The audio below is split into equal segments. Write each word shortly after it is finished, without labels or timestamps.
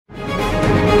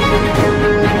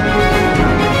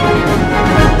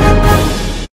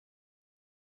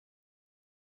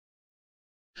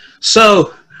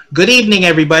So, good evening,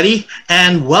 everybody,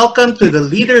 and welcome to the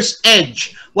Leader's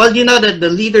Edge. Well, you know that the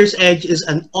Leader's Edge is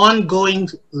an ongoing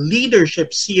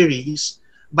leadership series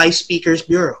by Speakers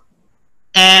Bureau.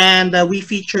 And we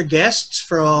feature guests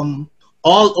from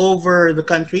all over the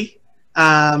country,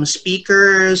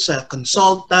 speakers,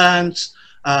 consultants,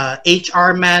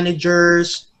 HR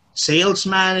managers, sales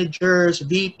managers,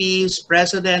 VPs,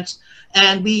 presidents,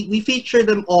 and we feature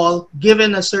them all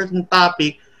given a certain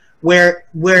topic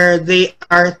where they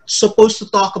are supposed to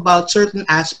talk about certain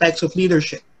aspects of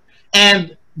leadership.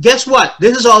 And guess what?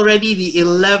 This is already the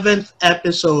 11th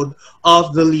episode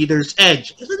of The Leader's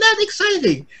Edge. Isn't that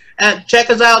exciting? Check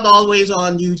us out always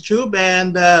on YouTube,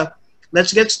 and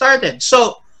let's get started.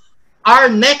 So our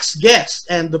next guest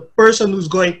and the person who's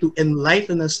going to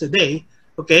enlighten us today,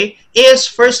 okay, is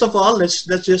first of all, let's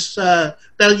just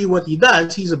tell you what he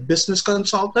does. He's a business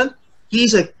consultant.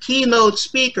 He's a keynote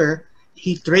speaker.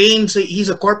 He trains, he's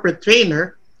a corporate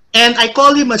trainer, and I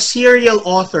call him a serial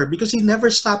author because he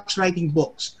never stops writing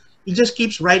books. He just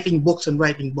keeps writing books and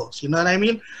writing books. You know what I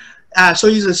mean? So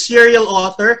he's a serial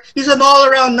author. He's an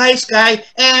all-around nice guy,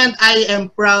 and I am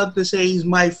proud to say he's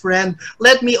my friend.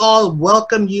 Let me all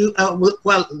welcome you.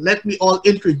 Let me all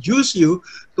introduce you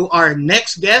to our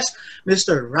next guest,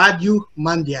 Mr. Raju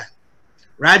Mandhyan.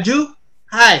 Raju,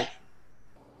 hi.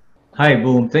 Hi,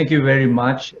 Boom. Thank you very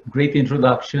much. Great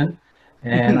introduction.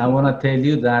 And I want to tell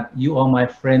you that you are my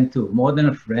friend too. More than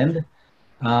a friend,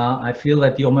 I feel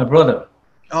that you're my brother.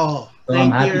 Oh, so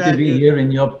I'm happy to be here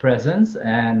in your presence.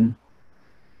 And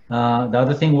the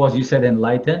other thing was you said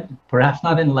enlighten. Perhaps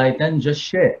not enlighten, just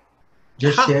share.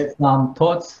 Just share some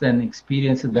thoughts and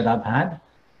experiences that I've had.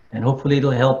 And hopefully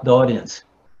it'll help the audience.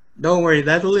 Don't worry,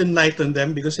 that will enlighten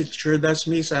them because it sure does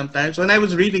me sometimes. When I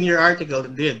was reading your article,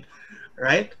 it did,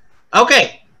 right?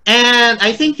 Okay. And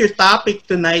I think your topic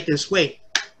tonight is, wait,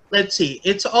 let's see.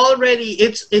 It's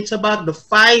about the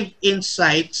 5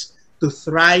 insights to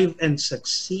thrive and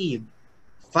succeed.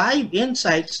 5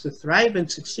 insights to thrive and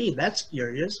succeed. That's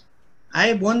curious.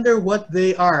 I wonder what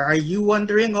they are. Are you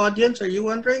wondering, audience? Are you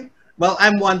wondering? Well,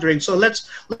 I'm wondering. So let's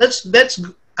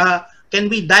can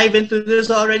we dive into this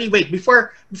already? Wait,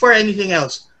 before anything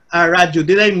else, Raju,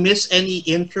 did I miss any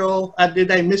intro?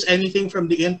 Did I miss anything from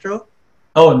the intro?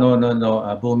 Oh, no.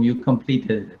 Boom, you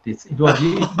completed it.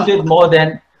 You did more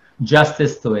than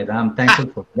justice to it. I'm thankful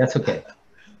for it. That's okay.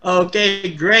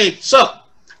 Okay, great. So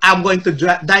I'm going to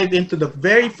dive into the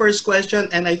very first question,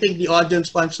 and I think the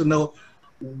audience wants to know,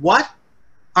 what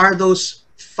are those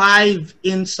 5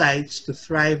 insights to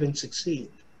thrive and succeed?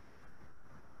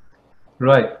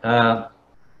 Right.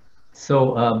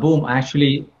 Boom,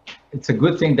 actually, it's a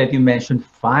good thing that you mentioned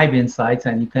 5 insights,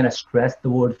 and you kind of stressed the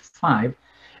word 5.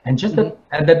 And just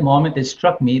at that moment, it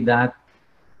struck me that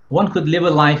one could live a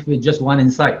life with just 1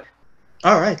 insight.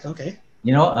 All right. Okay.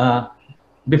 You know,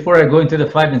 before I go into the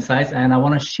 5 insights, and I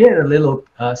want to share a little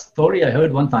story I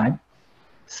heard one time.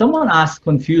 Someone asked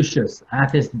Confucius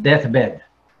at his deathbed.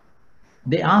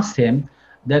 They asked him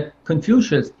that,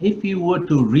 Confucius, if you were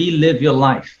to relive your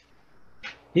life,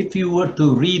 if you were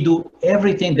to redo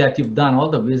everything that you've done,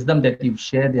 all the wisdom that you've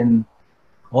shared in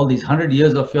all these 100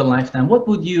 years of your lifetime, what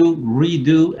would you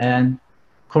redo and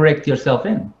correct yourself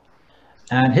in?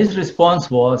 And his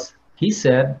response was, he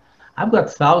said, I've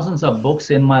got thousands of books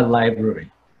in my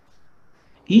library.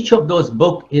 Each of those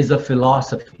books is a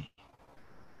philosophy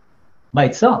by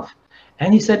itself.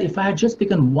 And he said, if I had just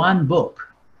taken 1 book,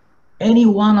 any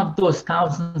one of those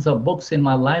thousands of books in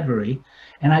my library,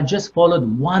 and I just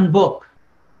followed 1 book,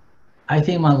 I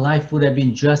think my life would have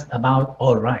been just about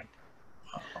all right.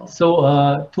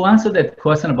 So to answer that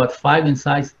question about 5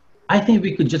 insights, I think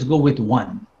we could just go with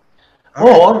 1.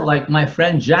 Or like my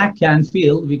friend Jack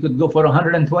Canfield, we could go for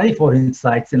 124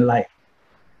 insights in life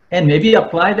and maybe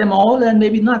apply them all and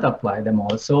maybe not apply them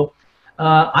all. So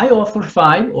I offer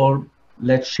 5, or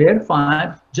let's share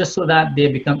 5, just so that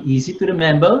they become easy to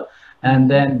remember. And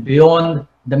then beyond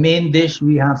the main dish,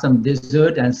 we have some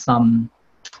dessert and some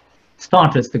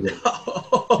starters to go.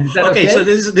 Okay, so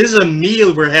this is a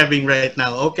meal we're having right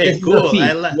now. Okay, this cool.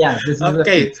 This is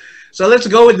okay, so let's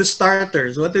go with the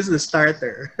starters. What is the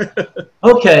starter?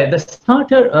 Okay, the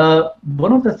starter.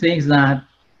 One of the things that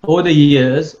over the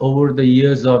years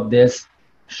of this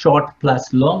short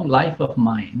plus long life of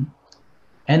mine,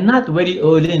 and not very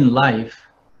early in life,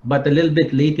 but a little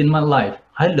bit late in my life,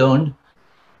 I learned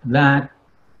that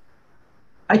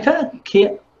I kind of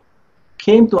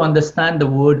came to understand the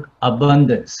word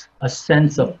abundance, a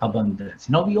sense of abundance.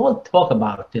 You know, we all talk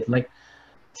about it, like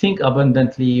think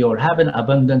abundantly or have an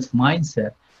abundance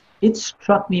mindset. It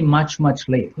struck me much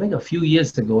late, like a few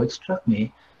years ago, it struck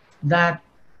me that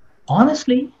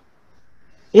honestly,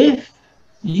 If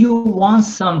you want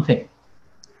something,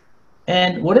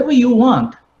 and whatever you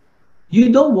want,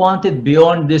 you don't want it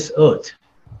beyond this earth.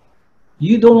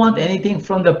 You don't want anything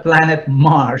from the planet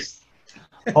Mars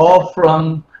or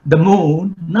from the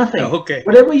moon, nothing. Okay.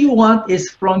 Whatever you want is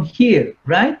from here,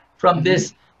 right? From Mm-hmm.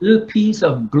 this little piece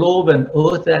of globe and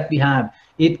earth that we have.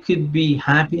 It could be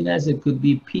happiness, it could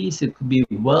be peace, it could be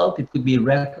wealth, it could be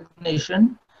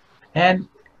recognition. And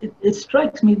it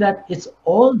strikes me that it's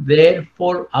all there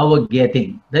for our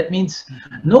getting. That means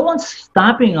no one's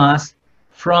stopping us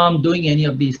from doing any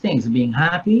of these things, being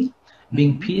happy,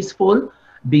 being Mm-hmm. peaceful,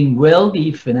 being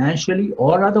wealthy financially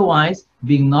or otherwise,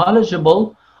 being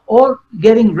knowledgeable, or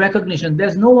getting recognition.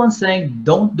 There's no one saying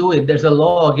don't do it. There's a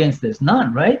law against this.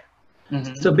 None, right?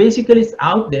 Mm-hmm. So basically, it's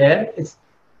out there. It's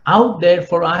out there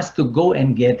for us to go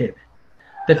and get it.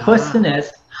 The question Ah.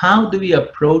 is, how do we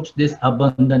approach this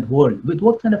abundant world? With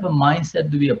what kind of a mindset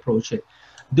do we approach it?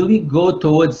 Do we go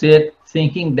towards it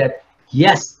thinking that,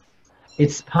 yes,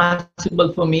 it's possible for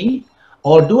me?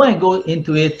 Or do I go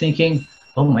into it thinking,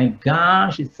 oh my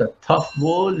gosh, it's a tough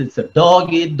world, it's a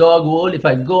dog eat dog world. If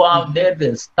I go out Mm-hmm. there,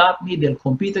 they'll stop me, they'll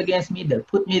compete against me, they'll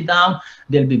put me down,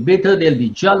 they'll be bitter, they'll be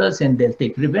jealous, and they'll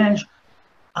take revenge.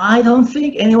 I don't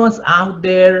think anyone's out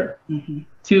there Mm-hmm.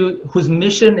 to whose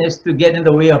mission is to get in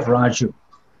the way of Raju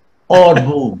or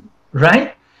Boom,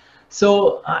 right?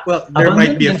 So Well, there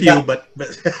might abundant be a few, mentality.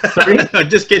 but Sorry. no,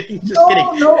 just kidding, just kidding.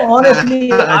 No, no, honestly,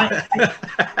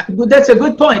 that's a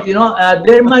good point.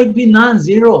 There might be none,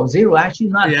 zero, actually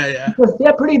none, Yeah, yeah. because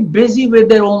they're pretty busy with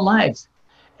their own lives.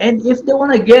 And if they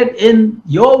want to get in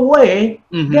your way,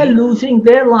 they're Mm-hmm. losing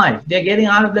their life. They're getting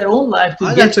out of their own life to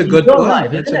Oh, get that's a in good your point.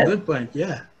 life, That's isn't a it? good point.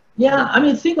 Yeah. Yeah, I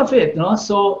mean, think of it.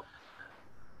 So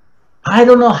I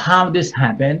don't know how this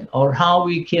happened or how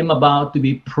we came about to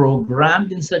be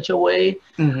programmed in such a way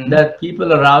Mm-hmm. that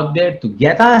people are out there to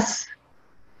get us.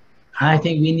 I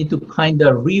think we need to kind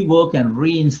of rework and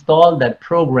reinstall that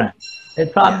program.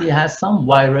 It Yeah. probably has some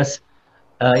virus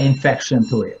infection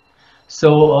to it.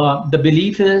 So the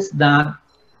belief is that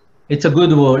it's a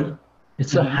good world,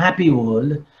 it's a Mm-hmm. happy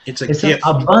world, It's a it's an gift.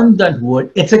 abundant world,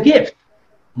 it's a gift.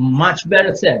 Yeah. Much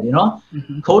better said,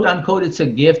 Mm-hmm. quote unquote, it's a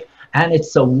gift, and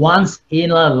it's a once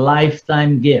in a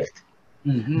lifetime gift.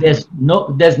 Mm-hmm.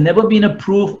 There's never been a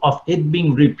proof of it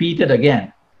being repeated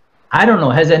again. I don't know,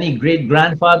 has any great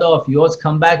grandfather of yours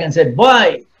come back and said,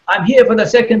 boy, I'm here for the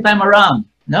second time around?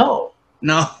 No.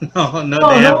 No, no, no, they No,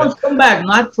 no haven't. one's come back.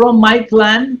 Not from my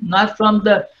clan, not from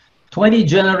the 20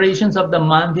 generations of the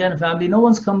Mandhyan family. No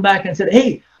one's come back and said,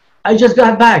 hey, I just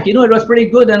got back. It was pretty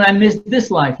good and I missed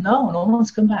this life. No, no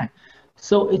one's come back.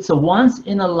 So it's a once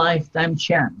in a lifetime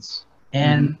chance. Mm-hmm.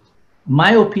 And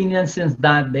my opinion since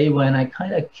that day when I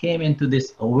kind of came into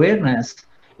this awareness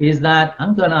is that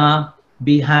I'm going to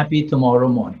be happy tomorrow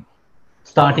morning,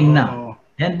 starting now. Oh,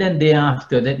 And then day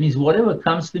after. That means whatever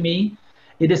comes to me,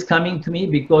 it is coming to me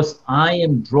because I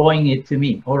am drawing it to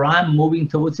me or I'm moving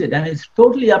towards it. And it's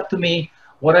totally up to me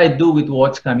what I do with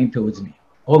what's coming towards me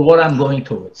or what I'm going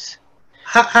towards.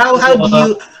 how So, do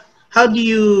you how do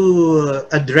you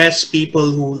address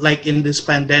people who, like in this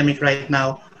pandemic right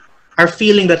now, are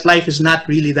feeling that life is not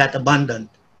really that abundant?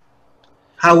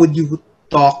 How would you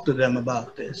talk to them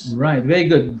about this? right, very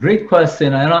good. Great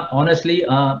question. I don't, honestly,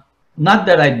 not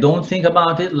that I don't think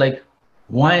about it, like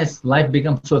why has life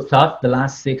become so tough the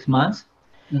last 6 months?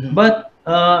 Mm-hmm. But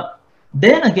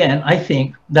then again, I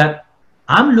think that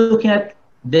I'm looking at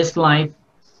this life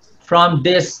from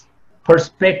this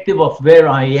perspective of where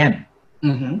I am.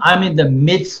 Mm-hmm. I'm in the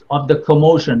midst of the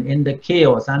commotion, in the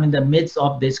chaos. I'm in the midst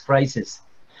of this crisis.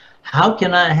 How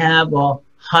can I have a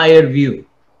higher view?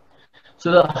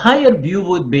 So the higher view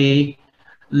would be,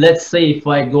 let's say if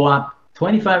I go up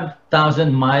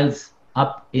 25,000 miles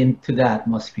up into the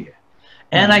atmosphere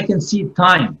and I Mm-hmm. can see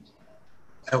time.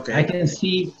 I Okay. can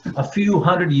see a few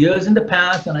hundred years in the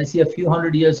past and I see a few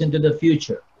hundred years into the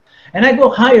future. And I go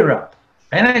higher up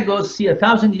and I go see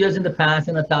 1,000 years in the past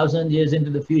and 1,000 years into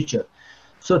the future.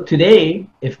 So today,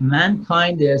 if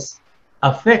mankind is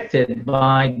affected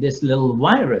by this little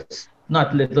virus,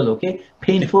 not little, okay,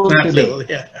 painful Not today, little,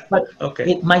 yeah. but Okay.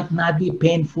 it might not be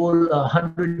painful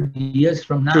 100 years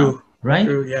from now, True. right?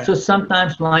 True, So yeah.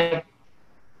 sometimes, like,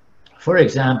 for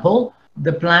example,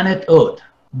 the planet Earth,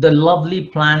 the lovely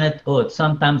planet Earth,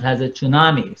 sometimes has a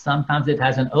tsunami, sometimes it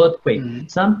has an earthquake, Mm-hmm.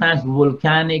 sometimes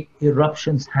volcanic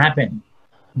eruptions happen.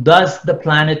 Does the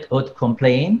planet Earth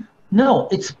complain? No,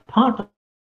 it's part of the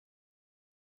prime.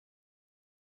 This species,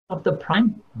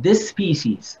 this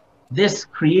creation of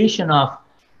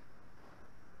providence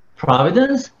is being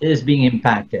impacted, right?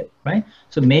 So maybe we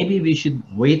should wait out,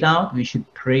 we should pray,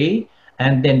 and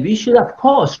And then we should, of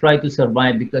course, try to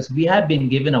survive because we have been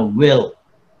given a will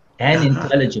and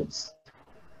intelligence.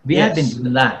 We have been Yes.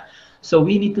 given that. So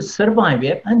we need to survive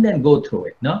it and then go through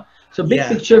it. No? So big Yeah.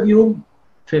 picture view,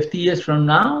 50 years from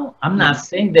now, I'm not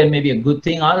saying there may be a good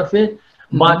thing out of it,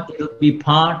 but it'll be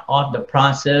part of the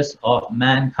process of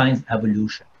mankind's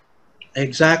evolution.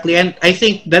 Exactly. And I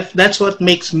think that's what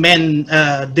makes men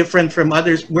different from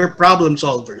others. We're problem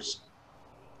solvers.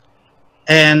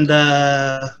 And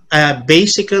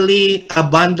basically,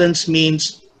 abundance means,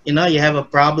 you have a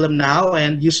problem now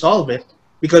and you solve it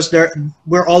because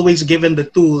we're always given the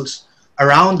tools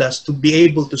around us to be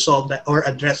able to solve that or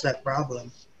address that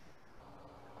problem.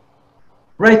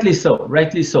 Rightly so,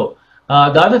 rightly so.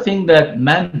 The other thing that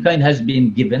mankind has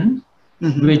been given,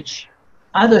 which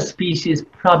other species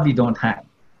probably don't have,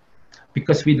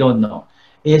 because we don't know,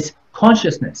 is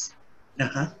consciousness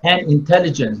and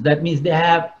intelligence. That means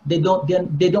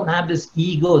they don't have this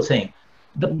ego thing.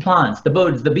 The plants, the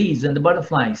birds, the bees, and the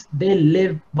butterflies, they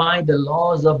live by the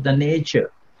laws of the nature.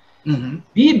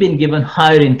 We've been given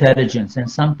higher intelligence, and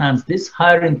sometimes this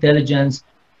higher intelligence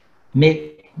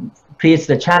creates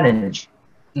the challenge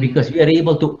because we are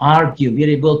able to argue, we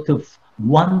are able to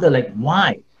wonder like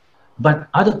why. But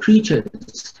other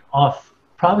creatures of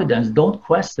providence don't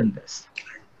question this.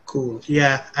 Cool.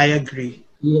 Yeah, I agree.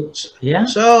 Yeah.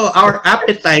 So our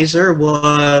appetizer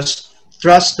was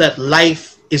trust that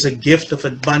life is a gift of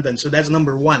abundance. So that's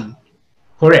number one.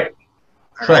 Correct.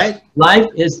 All Trust. right. Life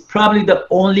is probably the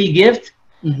only gift,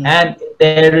 and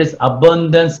there is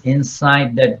abundance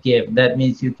inside that gift. That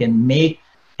means you can make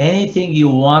anything you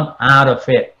want out of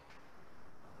it.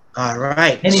 All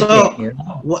right. Anything,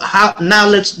 So how now?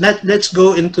 Let's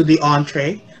go into the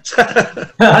entree.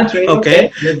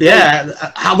 Okay. Yeah.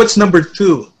 What's number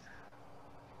two?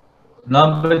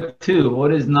 Number two.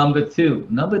 What is number two?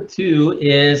 Number two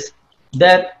is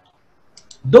that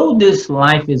though this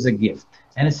life is a gift,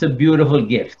 and it's a beautiful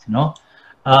gift,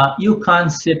 you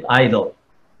can't sit idle.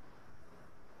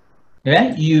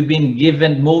 Yeah? You've been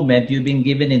given movement, you've been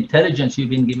given intelligence, you've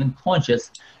been given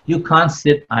conscious. You can't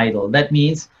sit idle. That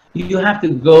means you have to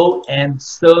go and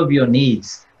serve your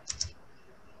needs.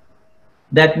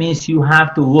 That means you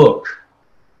have to work.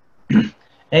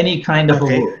 Any kind of a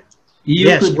work.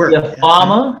 You could be a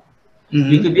farmer.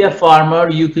 You could be a farmer.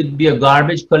 You could be a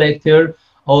garbage collector,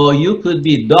 or you could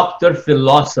be Dr.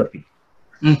 Philosophy.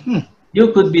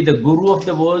 You could be the guru of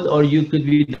the world, or you could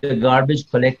be the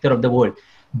garbage collector of the world.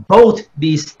 Both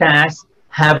these tasks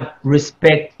have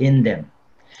respect in them.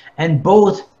 And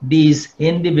both these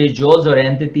individuals or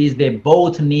entities, they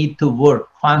both need to work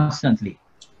constantly.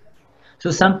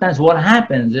 So sometimes what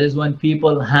happens is when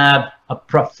people have a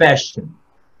profession,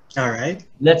 all right,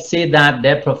 let's say that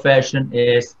their profession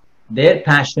is their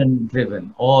passion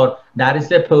driven, or that is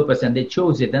their purpose and they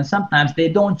chose it. And sometimes they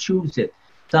don't choose it.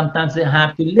 Sometimes they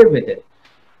have to live with it.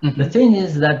 The thing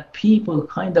is that people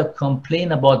kind of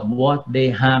complain about what they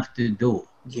have to do.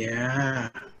 Yeah.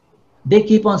 They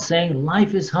keep on saying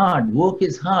life is hard, work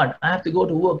is hard. I have to go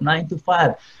to work 9 to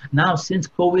 5. Now since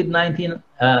COVID-19,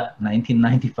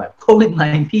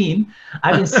 COVID-19,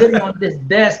 I've been sitting on this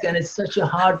desk and it's such a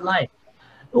hard life.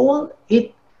 Well,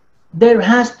 there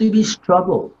has to be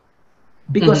struggle,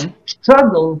 because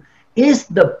struggle is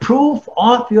the proof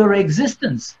of your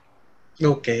existence.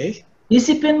 Okay.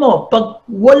 Isipin mo, pag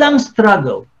walang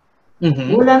struggle,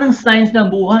 wala nang science ng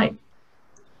buhay.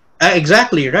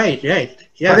 Exactly, right. Yeah.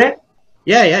 Correct?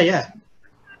 Yeah.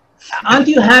 Aren't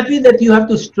you happy that you have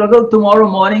to struggle tomorrow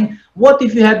morning? What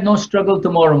if you had no struggle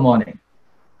tomorrow morning?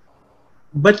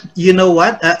 But you know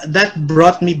what? That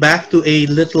brought me back to a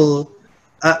little.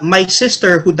 My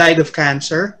sister, who died of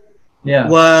cancer,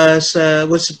 was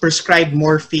prescribed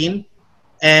morphine,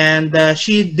 and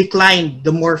she declined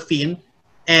the morphine.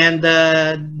 And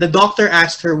the doctor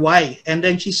asked her why, and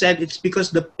then she said it's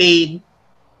because the pain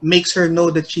makes her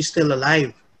know that she's still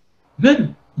alive.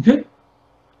 Good.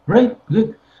 Right,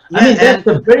 good. Yeah, I mean, that's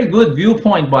a very good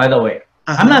viewpoint, by the way.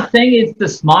 I'm not saying it's the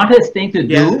smartest thing to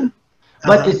do,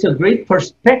 but it's a great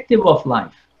perspective of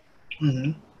life.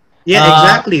 Yeah,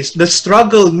 exactly. The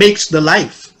struggle makes the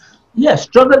life. Yeah,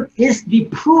 struggle is the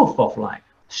proof of life.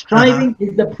 Striving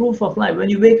is the proof of life. When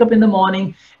you wake up in the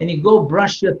morning and you go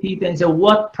brush your teeth and say,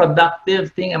 what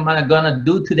productive thing am I going to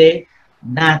do today?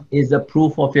 That is the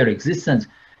proof of your existence.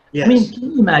 Yes. I mean,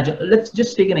 can you imagine? Let's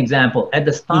just take an example. At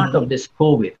the start of this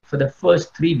COVID, for the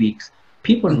first 3 weeks,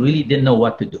 people really didn't know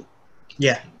what to do.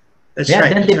 Yeah, that's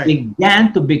right. Then they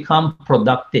began to become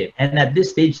productive. And at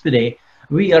this stage today,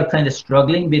 we are kind of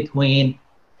struggling between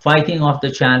fighting off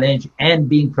the challenge and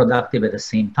being productive at the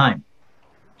same time.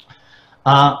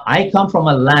 I come from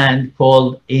a land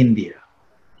called India.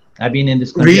 I've been in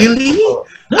this country. Really?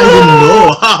 I didn't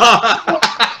know.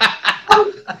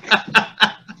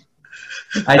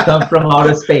 I come from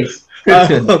outer space.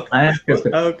 Krypton. I am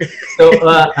Krypton. Okay. So,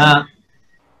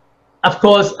 of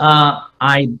course,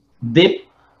 I dip,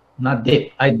 not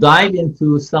dip, I dive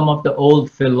into some of the old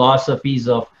philosophies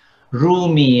of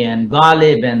Rumi and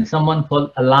Ghalib and someone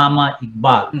called Allama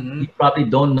Iqbal. Mm-hmm. You probably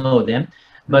don't know them,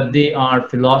 but they are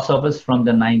philosophers from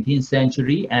the 19th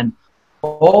century, and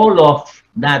all of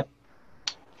that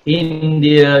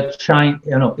India, China,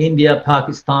 India,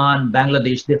 Pakistan,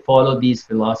 Bangladesh, they follow these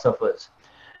philosophers.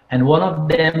 And one of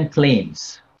them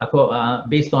claims,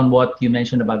 based on what you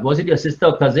mentioned about, was it your sister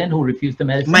or cousin who refused the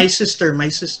medicine? My sister.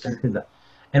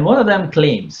 And one of them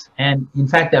claims, and in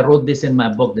fact, I wrote this in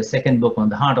my book, the second book on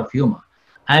the heart of humor.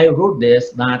 I wrote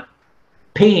this, that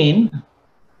pain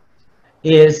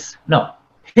is, no,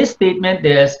 his statement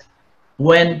is,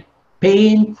 when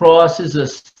pain crosses a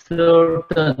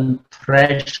certain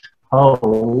threshold,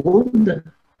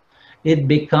 it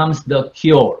becomes the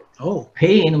cure. Oh.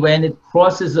 Pain, when it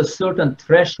crosses a certain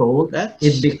threshold,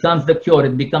 it becomes the cure,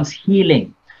 it becomes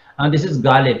healing. And this is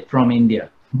Ghalib from India.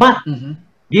 But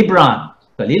Gibran,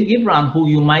 Khalil Gibran, who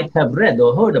you might have read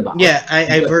or heard about. Yeah,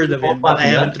 I've heard of him, but I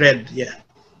haven't read.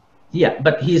 Yeah,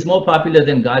 but he's more popular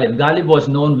than Ghalib. Ghalib was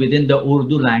known within the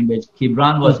Urdu language.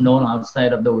 Gibran was known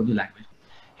outside of the Urdu language.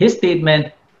 His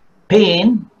statement,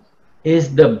 pain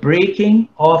is the breaking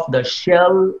of the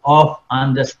shell of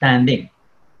understanding.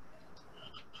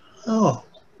 Oh,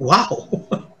 wow.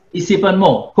 Isipan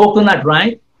mo, coconut,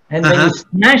 right? And when you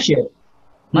smash it,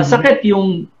 masakit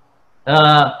yung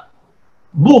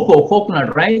buko,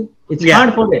 coconut, right? It's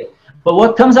hard for it. But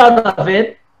what comes out of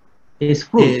it is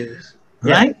fruit,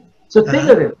 right? So think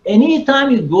of it.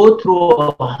 Anytime you go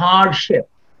through a hardship,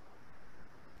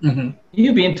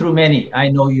 you've been through many. I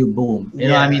know you, Boom. You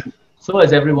know, I mean, so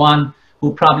as everyone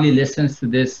who probably listens to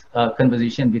this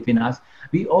conversation between us,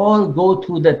 we all go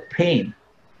through that pain.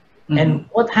 And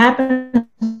what happens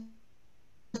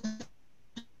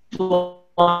to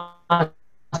us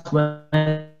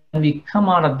when we come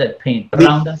out of that pain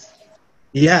around us?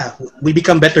 Yeah, we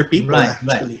become better people. Right.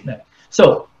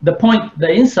 So the point, the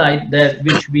insight that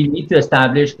which we need to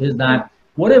establish is that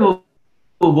whatever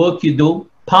work you do,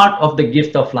 part of the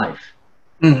gift of life.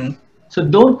 So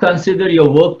don't consider your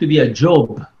work to be a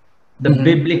Job, the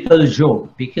biblical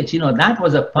Job, because that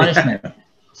was a punishment.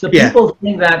 So people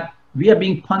think that we are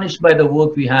being punished by the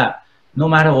work we have, no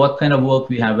matter what kind of work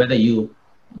we have, whether you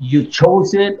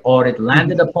chose it or it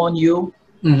landed upon you,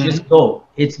 just go.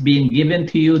 It's being given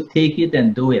to you, take it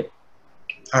and do it.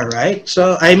 All right.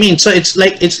 So I mean, so it's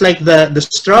like the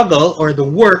struggle or the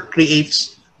work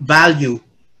creates value.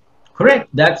 Correct.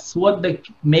 That's what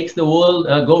makes the world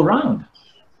go round.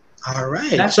 All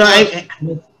right. That's so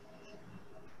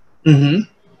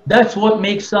that's what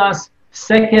makes us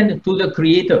second to the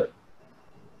Creator,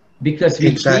 because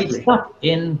we create stuff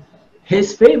in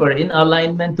His favor, in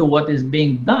alignment to what is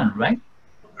being done. Right.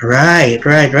 Right.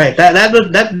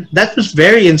 That was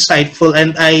very insightful,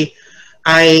 and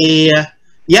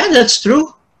yeah, that's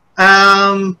true.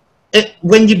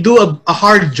 When you do a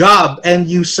hard job and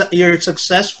you're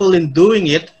successful in doing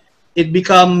it, it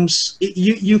becomes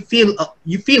you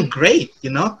feel great.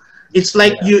 It's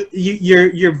like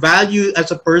your value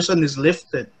as a person is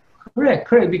lifted. Correct.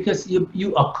 Because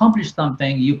you accomplish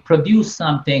something, you produce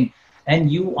something,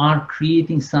 and you are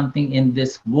creating something in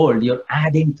this world. You're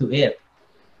adding to it.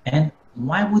 And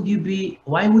why would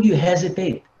you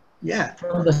hesitate? Yeah.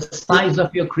 From the size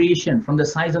of your creation, from the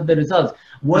size of the results,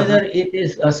 whether it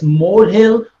is a small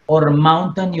hill or a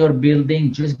mountain you're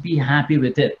building, just be happy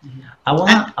with it. I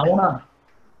wanna,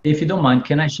 if you don't mind,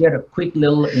 can I share a quick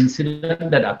little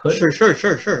incident that occurred?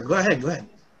 Sure. Go ahead.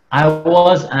 I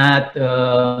was at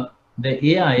the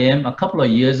AIM a couple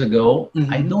of years ago.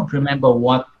 I don't remember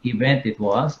what event it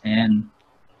was, and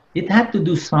it had to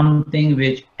do something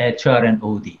with HR and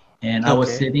OD. And I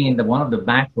was sitting in one of the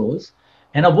back rows,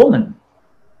 and a woman,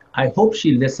 I hope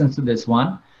she listens to this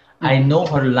one. I know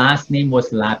her last name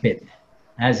was Lapid,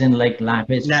 as in like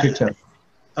Lapid Chichar.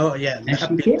 Oh yeah. And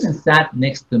she came and sat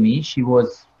next to me. She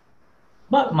was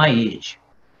about my age.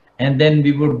 And then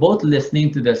we were both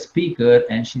listening to the speaker,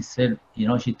 and she said,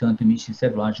 she turned to me, she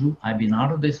said, Raju, I've been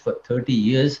out of this for 30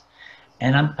 years,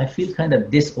 and I feel kind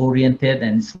of disoriented,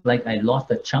 and it's like I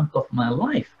lost a chunk of my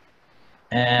life.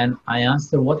 And I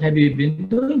asked her, what have you been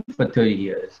doing for 30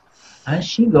 years? And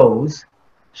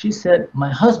she said, my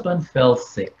husband fell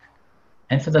sick.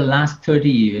 And for the last 30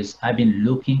 years, I've been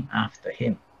looking after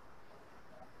him.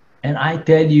 And I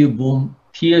tell you, Boom,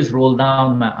 tears roll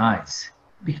down my eyes.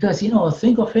 Because,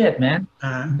 think of it, man.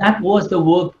 That was the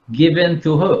work given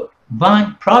to her.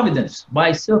 by providence,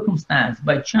 by circumstance,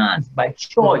 by chance, by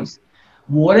choice,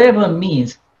 whatever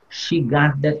means, she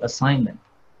got that assignment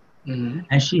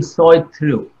and she saw it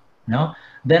through. You know,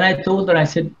 then I told her, I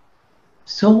said,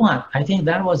 so what? I think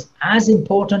that was as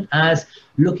important as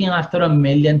looking after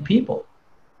 1,000,000 people.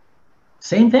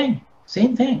 Same thing,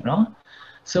 no?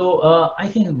 So I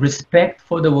think respect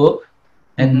for the work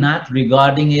and not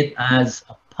regarding it as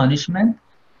a punishment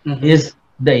is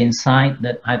the insight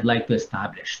that I'd like to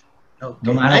establish. Okay.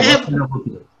 No matter what kind of work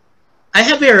you do. I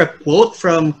have here a quote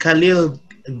from Khalil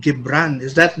Gibran.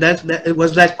 Is that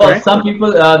was that Oh, correct? some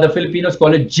people, the Filipinos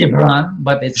call it Gibran,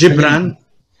 but it's Gibran.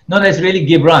 No, that's really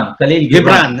Gibran. Khalil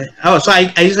Gibran. Gibran. Oh, so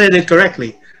I said it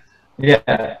correctly.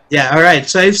 Yeah. Yeah, all right.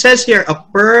 So it says here, a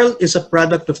pearl is a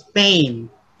product of pain.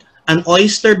 An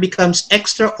oyster becomes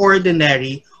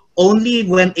extraordinary only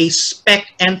when a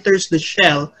speck enters the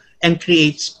shell and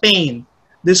creates pain.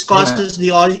 This causes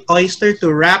the oyster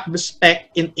to wrap the speck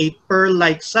in a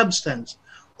pearl-like substance.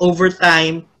 Over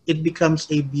time, it becomes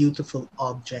a beautiful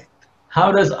object.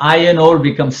 How does iron ore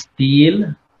become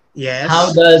steel? Yes.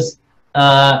 How does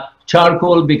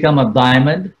charcoal become a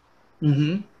diamond?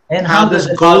 And how does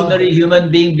an ordinary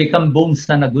human being become Boom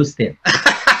San Agustin?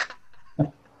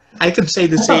 I could say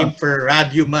the same for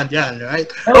Raju Mandhyan, right?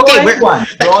 Okay, anyone,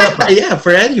 for all of us. Yeah,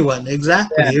 for anyone,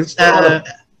 exactly. Yeah,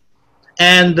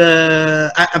 and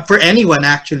for anyone,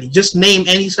 actually, just name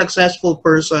any successful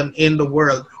person in the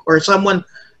world, or someone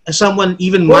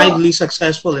even mildly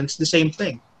successful, and it's the same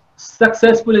thing.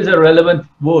 Successful is a relevant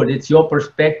word. It's your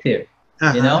perspective.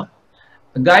 You know,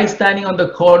 a guy standing on the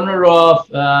corner of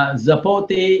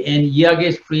Zapote and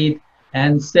Yage Street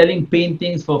and selling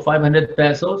paintings for 500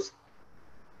 pesos,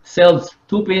 sells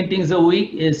 2 paintings a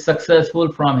week, is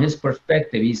successful from his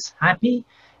perspective. He's happy,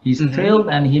 he's thrilled,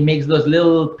 and he makes those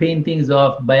little paintings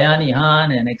of Bayani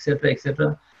Han and etc.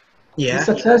 etc. Yeah, he's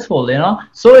successful, you know.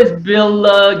 So is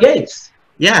Bill Gates.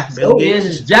 Yeah, Bill Gates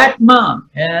is Jack Ma,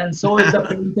 and so is the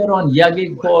painter on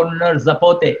Yagi Corner,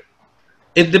 Zapote.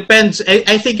 It depends.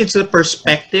 I think it's a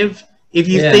perspective. If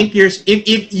you think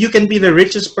if you can be the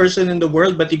richest person in the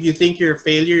world, but if you think you're a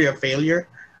failure, you're a failure.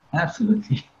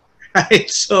 Absolutely. Right.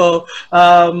 So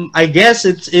I guess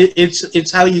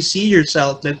it's how you see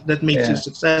yourself that makes you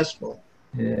successful.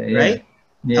 Right.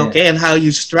 Yeah. Okay, and how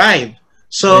you strive.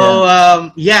 So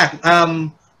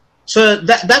so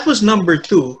that was number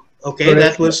 2. Okay,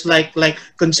 correct. That was like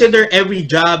consider every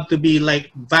job to be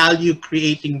like value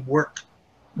creating work.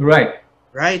 Right.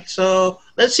 Right. So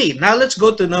let's see. Now let's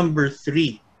go to number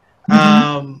 3.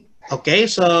 Okay.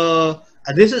 So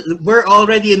we're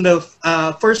already in the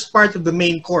first part of the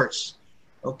main course.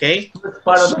 Okay. First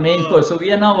part of the main course. So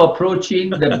we are now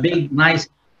approaching the big, nice,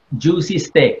 juicy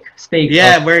steak.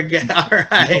 Yeah, we're good. All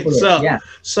right.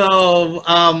 So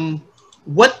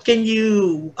what can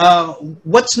you?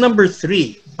 What's number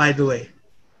 3? By the way.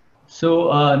 So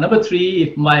number 3,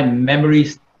 if my memory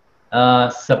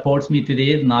supports me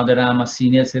today, now that I'm a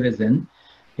senior citizen,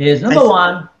 is number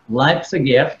 1, life's a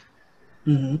gift,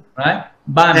 right?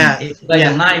 Bam, it's like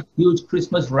a nice, huge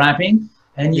Christmas wrapping,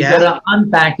 and you gotta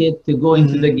unpack it to go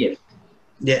into the gift.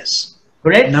 Yes.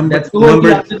 Correct? That's what you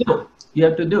have to do. You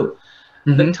have to do.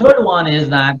 The third one is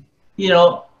that, you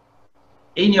know,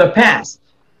 in your past,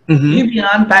 you've been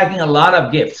unpacking a lot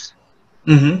of gifts.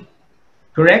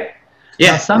 Correct?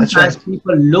 Yeah. Now, sometimes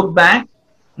people look back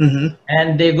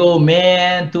and they go,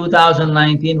 man,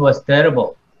 2019 was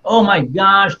terrible. Oh my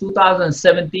gosh,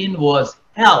 2017 was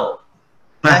hell.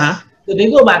 Right? So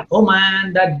they go back, oh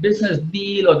man, that business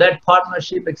deal or that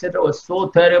partnership, etc., was so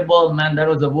terrible, man. That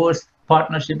was the worst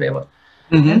partnership ever.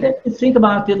 And then you think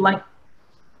about it like,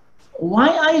 why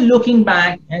are you looking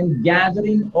back and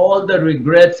gathering all the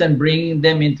regrets and bringing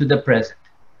them into the present?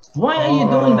 Why are you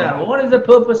doing that? What is the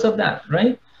purpose of that,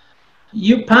 right?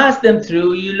 You passed them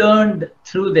through, you learned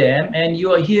through them, and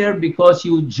you are here because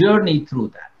you journeyed through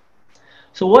that.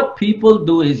 So what people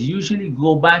do is usually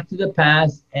go back to the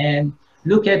past and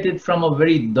look at it from a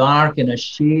very dark and a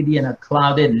shady and a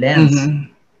clouded lens.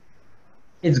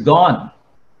 It's gone.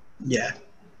 Yeah.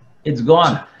 It's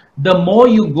gone. The more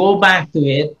you go back to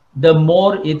it, the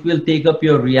more it will take up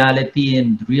your reality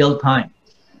in real time.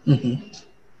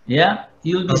 Yeah.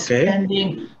 You'll be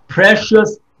spending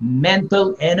precious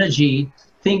mental energy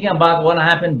thinking about what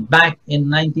happened back in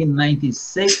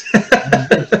 1996.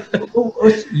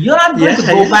 You're not going to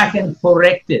go back and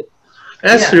correct it.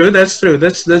 That's true. That's true.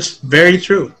 That's very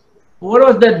true. What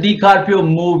was that DiCaprio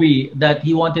movie that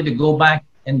he wanted to go back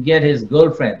and get his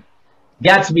girlfriend?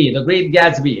 Gatsby, The Great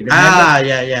Gatsby.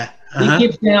 Remember? He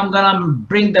keeps saying, I'm going to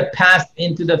bring the past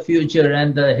into the future.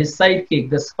 And his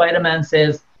sidekick, the Spider-Man,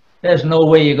 says, there's no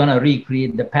way you're going to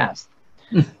recreate the past.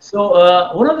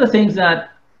 So one of the things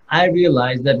that I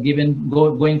realized that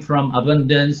going from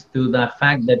abundance to the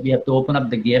fact that we have to open up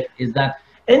the gift is that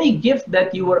any gift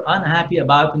that you were unhappy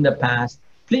about in the past,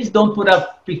 please don't put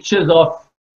up pictures of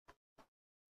those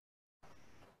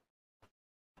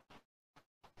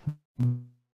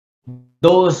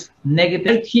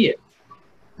negative here.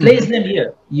 Place them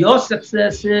here. Your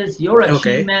successes, your Okay.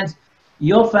 achievements,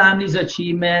 your family's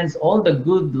achievements, all the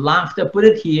good laughter, put it here. And when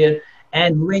you mix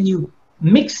your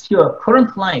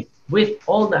current life with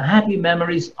all the happy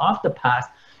memories of the past,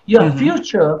 your Mm-hmm.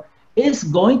 future is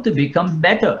going to become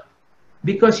better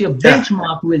because your Yeah.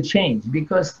 benchmark will change,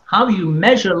 because how you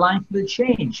measure life will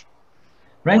change,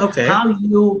 right? Okay. How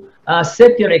you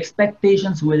set your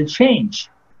expectations will change.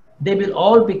 They will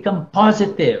all become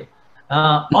positive,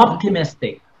 Mm-hmm.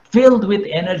 optimistic, filled with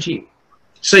energy.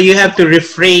 So you have to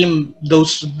reframe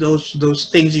those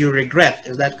things you regret.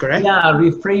 Is that correct? Yeah,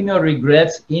 reframe your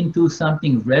regrets into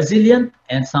something resilient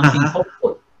and something Uh-huh.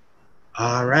 hopeful.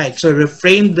 All right. So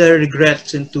reframe the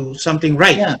regrets into something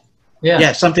right. Yeah, yeah,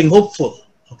 Yeah, something hopeful.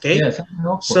 Okay. yeah, something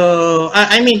hopeful. So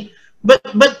I mean,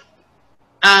 but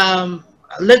um,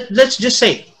 let's just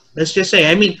say.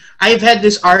 I mean, I've had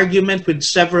this argument with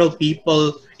several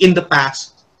people in the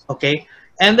past. Okay,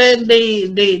 and then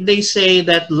they say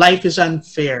that life is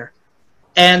unfair,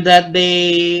 and that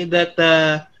they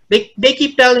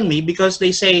keep telling me, because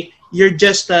they say you're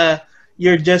just a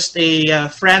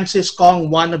Francis Kong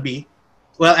wannabe.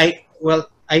 Well,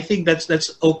 I think that's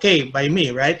okay by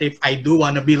me, right? If I do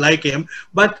want to be like him,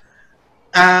 but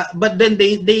then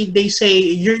they say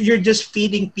you're just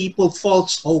feeding people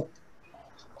false hope,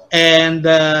 and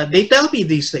they tell me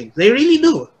these things. They really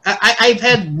do. I've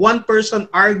had one person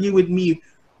argue with me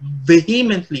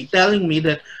vehemently, telling me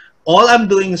that all I'm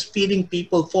doing is feeding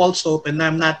people false hope, and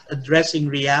I'm not addressing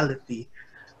reality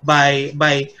by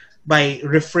by by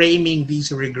reframing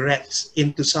these regrets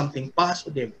into something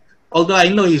positive. Although I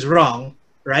know he's wrong,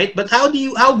 right? But how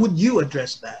would you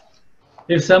address that?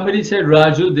 If somebody said,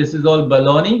 Raju, this is all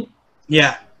baloney,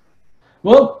 Yeah.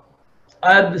 well,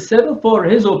 I'd settle for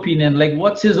his opinion. Like,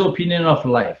 what's his opinion of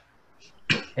life?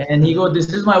 And he Mhm. goes,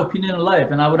 this is my opinion of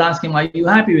life. And I would ask him, are you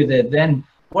happy with it? Then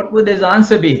what would his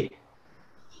answer be?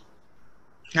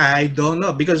 I don't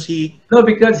know, because No,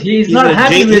 because he's a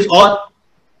he's all,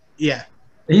 yeah.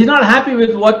 he's not happy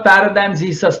with what paradigms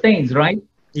he sustains, right?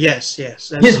 Yes, yes,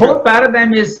 that's His whole true.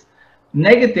 paradigm is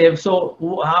negative. So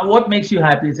what makes you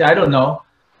happy? He say, I don't know.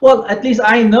 Well, at least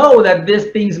I know that these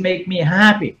things make me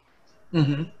happy.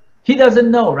 Mm-hmm. He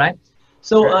doesn't know, right?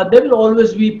 So Right. there will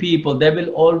always be people. There will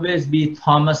always be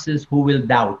Thomases who will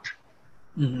doubt.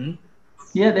 Mm-hmm.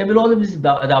 Yeah, there will always be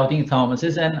doubting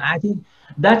Thomases, and I think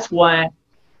that's why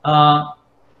uh,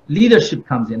 leadership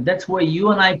comes in. That's where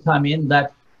you and I come in.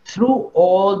 That through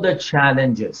all the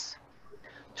challenges,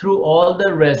 through all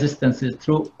the resistances,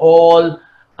 through all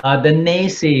the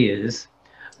naysayers,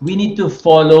 we need to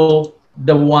follow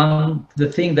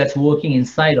the thing that's working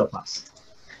inside of us.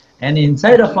 And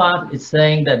inside of Mm-hmm. us, it's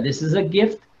saying that this is a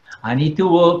gift. I need to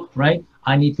work, right?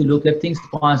 I need to look at things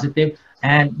positive,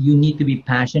 and you need to be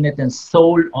passionate and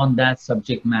sold on that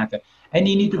subject matter. And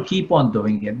you need to keep on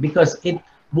doing it because it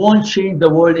won't change the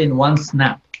world in one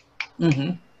snap.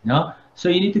 Mm-hmm. No? So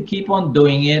you need to keep on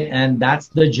doing it, and that's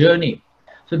the journey.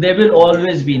 So there will Yeah.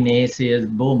 always be naysayers,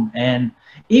 boom. And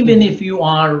even Mm-hmm. if you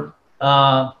are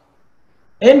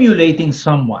emulating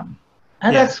someone,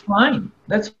 and Yeah. that's fine.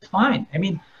 That's fine. I mean,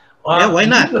 Yeah. Why we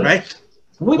not? were Right.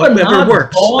 we were Whatever not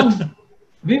works. born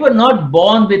we were not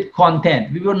born with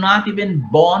content. We were not even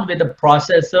born with a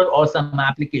processor or some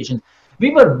applications. We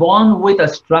were born with a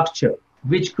structure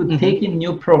which could Mm-hmm. take in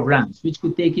new programs, which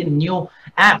could take in new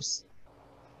apps,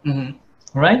 Mm-hmm.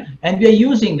 right? And we are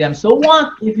using them. So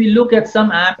what if we look at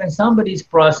some app and somebody's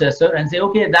processor and say,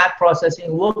 okay, that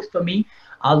processing works for me,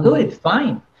 I'll do Mm-hmm. it,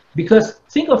 fine. Because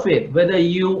think of it, whether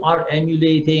you are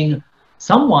emulating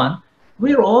someone,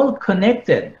 we're all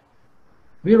connected.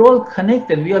 We're all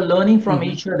connected. We are learning from Mm-hmm.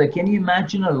 each other. Can you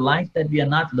imagine a life that we are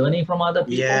not learning from other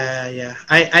people? Yeah. Yeah.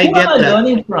 I Who am I get that.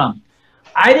 learning from?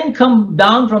 I didn't come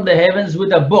down from the heavens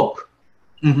with a book.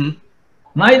 Mm-hmm.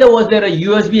 Neither was there a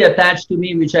USB attached to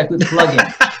me which I could plug in.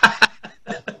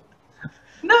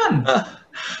 None.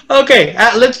 Okay,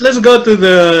 let's go to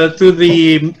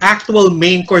the actual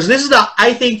main course. This is the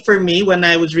I think for me, when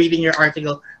I was reading your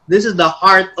article, this is the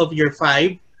heart of your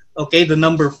five. Okay, the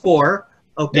number four.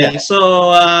 Okay, Yeah.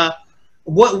 so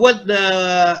what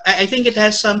the I think it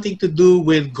has something to do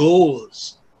with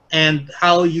goals and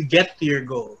how you get to your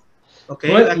goal.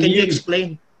 Okay, Well, can you you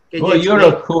explain? Can you well, you're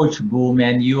explain? a coach, Boom,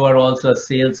 and you are also a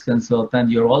sales consultant.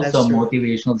 You're also That's a true.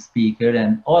 motivational speaker,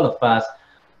 and all of us.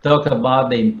 talk about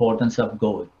the importance of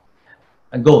goals.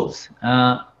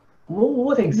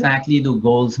 What exactly do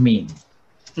goals mean?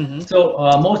 Mm-hmm. So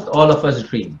most all of us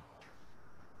dream.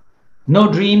 No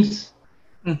dreams,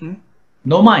 Mm-hmm.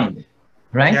 no mind,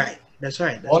 right? Right. That's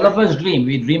right. That's All of right. us dream.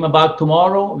 We dream about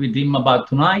tomorrow. We dream about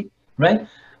tonight, right?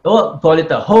 Or call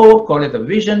it a hope, call it a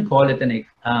vision, call it an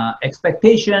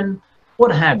expectation,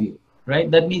 what have you, right?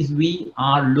 That means we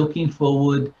are looking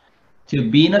forward to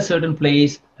be in a certain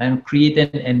place and create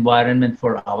an environment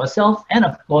for ourselves and,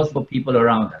 of course, for people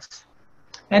around us.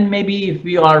 And maybe if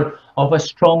we are of a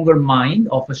stronger mind,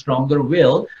 of a stronger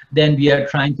will, then we are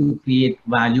trying to create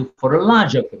value for a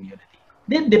larger community.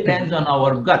 It depends Mm-hmm. on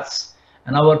our guts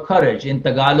and our courage. In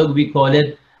Tagalog, we call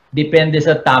it depende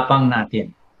sa tapang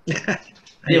natin.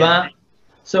 Di Yeah. ba?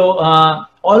 So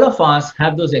all of us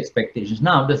have those expectations.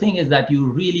 Now, the thing is that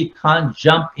you really can't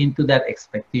jump into that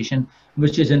expectation,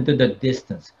 which is into the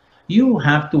distance. You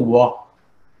have to walk.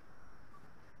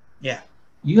 Yeah.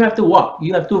 You have to walk.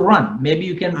 You have to run. Maybe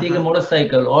you can take a Uh-huh.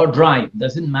 motorcycle or drive.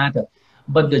 Doesn't matter.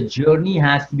 But the journey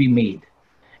has to be made.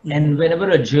 Mm-hmm. And whenever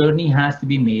a journey has to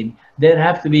be made, there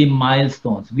have to be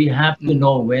milestones. We have to Mm-hmm.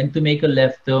 know when to make a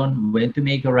left turn, when to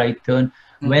make a right turn,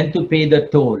 when Mm-hmm. to pay the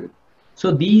toll. So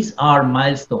these are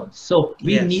milestones. So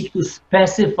we Yes. need to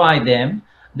specify them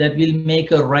that we'll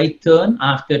make a right turn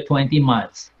after 20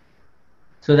 miles.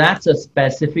 So that's a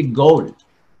specific goal.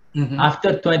 Mm-hmm.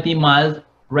 After 20 miles,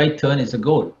 right turn is a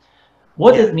goal.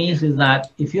 What Yeah. it means is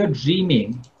that if you're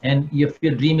dreaming and if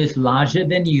your dream is larger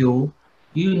than you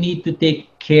need to take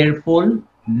careful,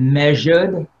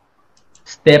 measured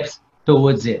steps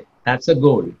towards it. That's a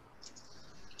goal.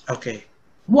 Okay.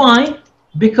 Why?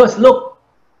 Because look,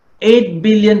 8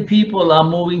 billion people are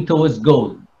moving towards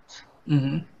goals.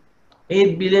 Mm-hmm.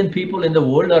 8 billion people in the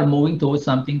world are moving towards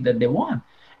something that they want.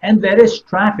 And there is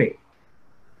traffic.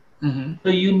 Mm-hmm. So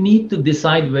you need to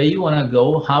decide where you want to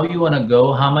go, how you want to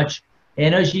go, how much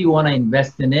energy you want to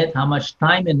invest in it, how much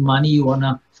time and money you want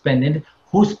to spend in it,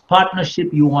 whose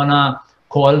partnership you want to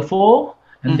call for,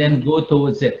 and then Mm-hmm. go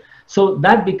towards it. So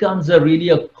that becomes a really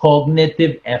a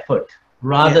cognitive effort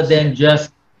rather Yes. than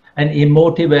just an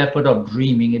emotive effort of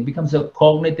dreaming. It becomes a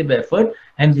cognitive effort,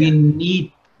 and we Yeah. need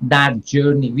that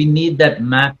journey. We need that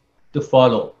map to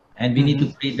follow, and we need to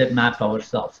Mm-hmm. create that map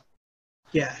ourselves.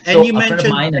 Yeah. So And a you friend of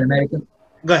mine, mentioned. an American.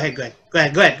 Go ahead. Go ahead. Go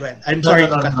ahead. Go ahead. Go ahead. I'm No, no, sorry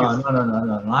to no, cut you no, off. no, no, no,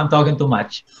 no, no. I'm talking too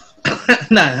much.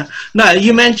 No, no.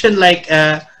 You mentioned like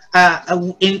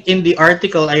in the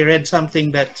article I read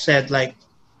something that said like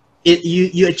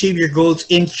you achieve your goals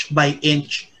inch by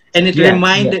inch, and Yeah,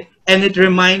 yeah, it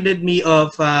reminded me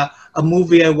of a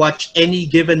movie I watched, Any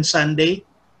Given Sunday.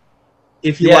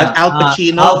 If you watch yeah. Al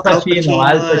Pacino, Al Pacino.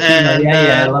 and Yeah,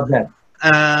 yeah. I love that.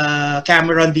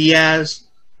 Cameron Diaz,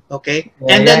 okay,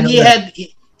 Yeah, yeah. I know that.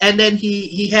 and then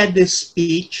he had this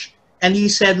speech, and he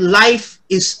said life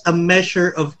is a measure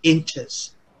of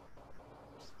inches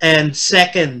and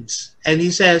seconds, and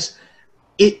he says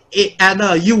I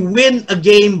know you win a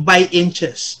game by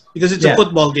inches because it's a Yeah,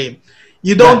 football game.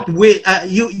 You don't right.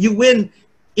 win. You win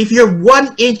if you're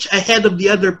 1 inch ahead of the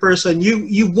other person.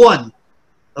 You won.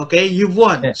 Okay, you've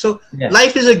won. Yeah, So yeah,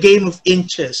 life is a game of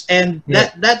inches, and yeah.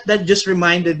 that just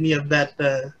reminded me of that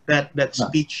No,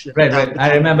 speech that right, Al right. I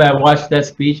Pacino remember I made. watched that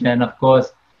speech, and of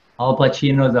course, Al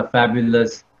Pacino is a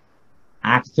fabulous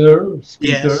actor,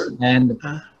 speaker, Yes. and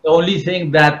Uh, the only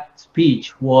thing that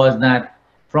speech was that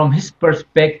from his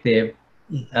perspective,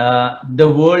 mhm. the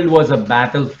world was a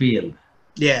battlefield,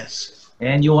 Yes.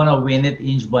 and you want to win it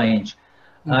inch by inch.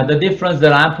 Hmm. The difference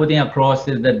that I'm putting across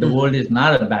is that the Hmm. world is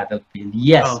not a battlefield.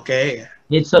 Yes, Okay.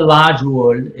 it's a large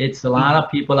world. It's a lot Hmm.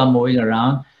 of people are moving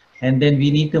around, and then we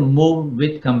need to move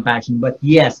with compassion. But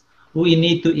yes, we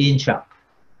need to inch up.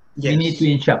 We need to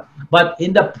Yes. inch up. But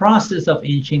in the process of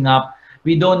inching up,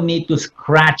 we don't need to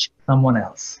scratch someone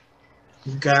else.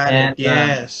 Got it. And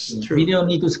Yes. we True. don't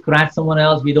need to scratch someone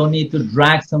else. We don't need to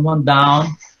drag someone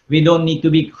down. We don't need to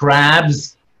be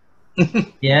crabs.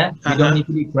 Yeah, we don't Uh-huh. need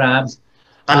to be crabs.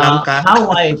 Talangka.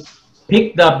 How I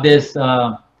picked up this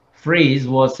phrase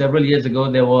was several years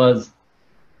ago. There was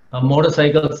a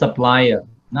motorcycle supplier,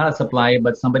 not a supplier,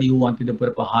 but somebody who wanted to put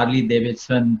up a Harley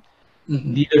Davidson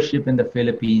Hmm. dealership in the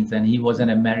Philippines, and he was an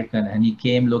American, and he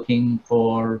came looking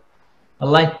for a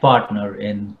life partner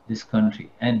in this country.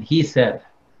 And he said,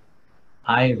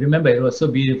 I remember it was so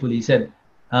beautiful. He said,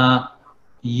 uh,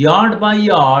 yard by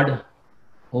yard,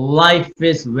 life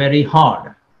is very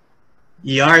hard.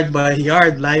 Yard by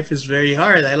yard, life is very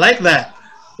hard. I like that.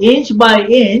 Inch by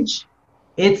inch,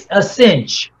 it's a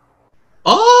cinch.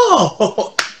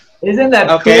 Oh. Isn't that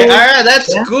Okay. All cool? right.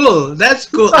 That's Yeah. cool. That's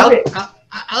Think cool. of it.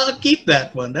 I'll keep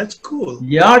that one. That's cool.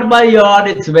 Yard by yard,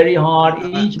 it's very hard.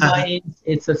 Inch by Uh-huh. inch,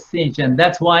 it's a cinch. And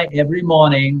that's why every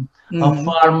morning a Mm-hmm.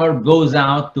 farmer goes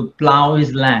out to plow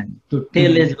his land, to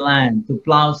till Mm-hmm. his land, to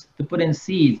plow, to put in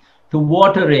seeds, to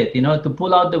water it, to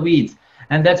pull out the weeds.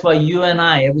 And that's why you and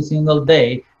I, every single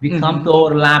day, we come Mm-hmm. to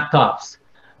our laptops.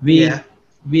 Yeah.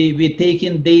 We we take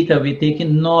in data, we take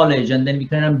in knowledge, and then we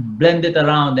kind of blend it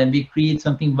around and we create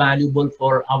something valuable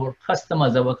for our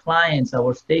customers, our clients,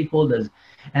 our stakeholders.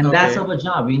 And that's Okay. our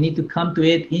job. We need to come to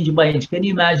it inch by inch. Can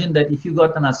you imagine that if you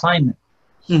got an assignment,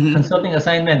 Mm-hmm. consulting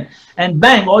assignment, and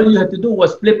bang, all you had to do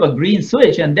was flip a green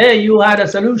switch, and there you had a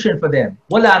solution for them.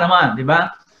 Wala naman, di ba?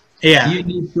 Yeah. You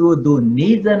need to do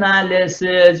needs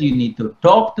analysis, you need to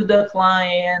talk to the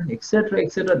client, etc.,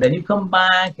 etc. Then you come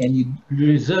back and you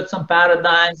research some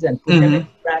paradigms and put them Mm-hmm.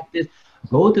 into practice,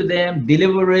 go to them,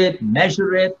 deliver it,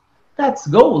 measure it. That's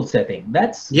goal setting.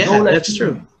 That's Yeah, goal that's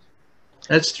true. achievement.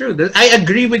 That's true. I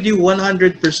agree with you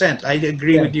 100%. I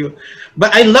agree Yeah. with you. But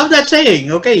I love that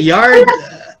saying. Okay, yard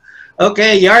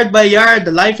by yard,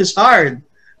 the life is hard.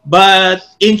 But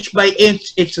inch by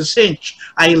inch, it's a cinch.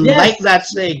 I like Yes. that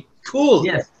saying. Cool.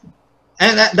 Yes.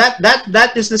 And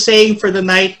that is the saying for the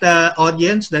night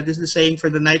audience. That is the saying for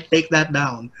the night. Take that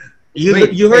down.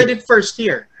 Wait, You heard wait. it first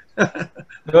here.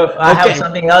 I have Okay.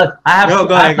 something else. Go I have ahead.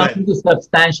 Go ahead. something to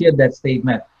substantiate that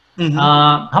statement. Hmm.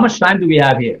 How much time do we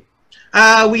have here?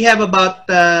 We have about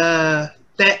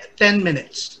 10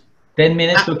 minutes. 10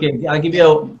 minutes? Ah, Okay, I'll give yeah.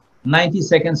 you a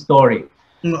 90-second story.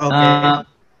 Okay. Uh,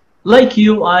 like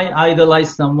you, I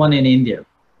idolize someone in India.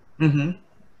 Mm-hmm.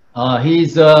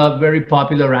 He's a very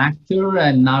popular actor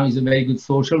and now he's a very good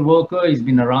social worker. He's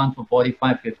been around for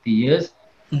 45, 50 years.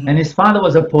 Mm-hmm. And his father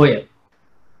was a poet.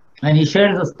 And he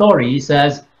shares a story. He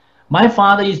says, my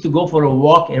father used to go for a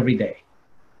walk every day,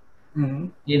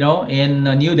 Mm-hmm. in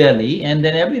New Delhi. And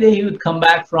then every day he would come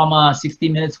back from a 60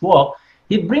 minutes walk.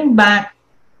 He'd bring back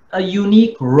a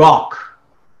unique rock,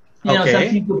 Okay.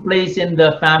 something to place in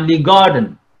the family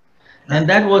garden. Uh, And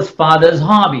that was father's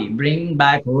hobby, bringing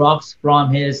back rocks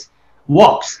from his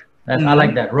walks. I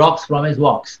like mm-hmm. that, rocks from his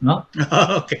walks. No?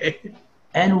 Okay.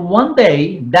 And one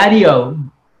day, Daddy-O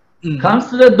Mm-hmm. comes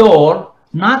to the door,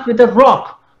 not with a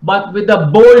rock, but with a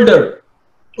boulder,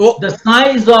 Oh. the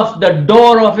size of the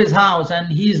door of his house, and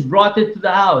he's brought it to the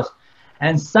house.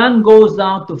 And son goes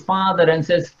down to father and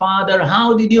says, Father,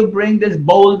 how did you bring this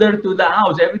boulder to the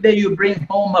house? Every day you bring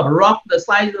home a rock the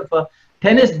size of a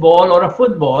tennis ball or a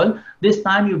football. This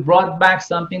time you brought back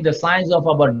something the size of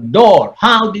our door.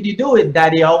 How did you do it,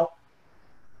 Daddy-O?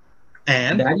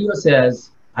 And Daddy-O says,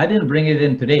 I didn't bring it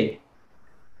in today.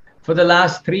 For the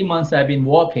last 3 months I've been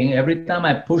walking. Every time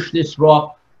I push this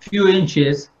rock few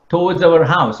inches towards our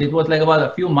house, it was like about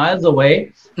a few miles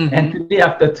away. And mm-hmm. today,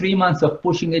 after 3 months of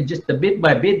pushing it just a bit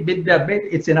by bit, bit by bit,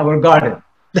 it's in our garden.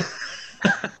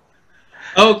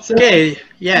 So, Okay.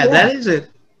 Yeah, yeah. that is it.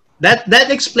 That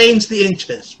explains the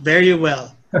inches very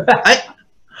well. I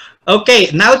Okay.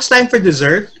 Now it's time for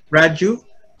dessert, Raju. Yes,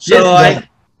 So brother.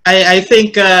 I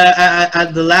think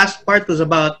the last part was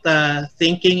about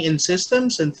thinking in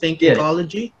systems and Yes,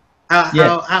 thinkecology.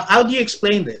 yes. How do you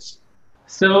explain this?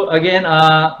 So again,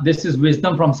 this is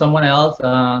wisdom from someone else.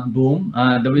 Boom. The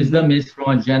Mm-hmm. wisdom is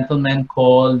from a gentleman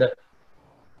called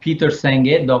Peter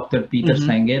Senge, Dr. Peter Mm-hmm.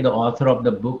 Senge, the author of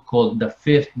the book called The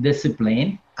Fifth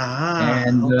Discipline. Ah,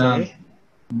 And okay.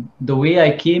 the way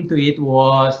I came to it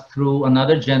was through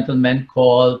another gentleman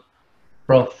called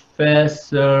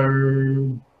Professor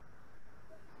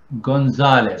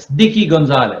Gonzalez, Dicky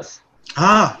Gonzalez,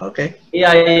 Ah, okay.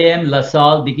 AIM,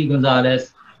 LaSalle, Dicky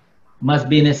Gonzalez, must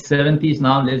be in his 70s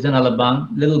now, lives in Alabama,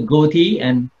 little goatee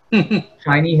and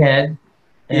shiny head.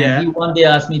 And he Yeah. one day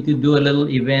asked me to do a little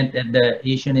event at the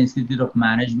Asian Institute of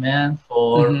Management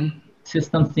for Mm-hmm.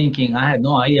 system thinking. I had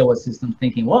no idea what system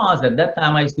thinking was. At that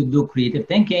time, I used to do creative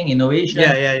thinking, Yeah, innovation.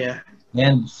 yeah, yeah.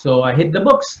 And so I hit the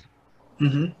books.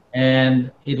 Mm-hmm.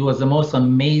 And it was the most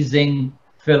amazing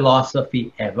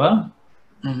philosophy ever.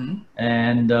 Mm-hmm.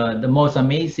 And the most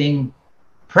amazing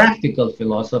practical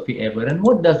philosophy ever. And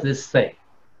what does this say?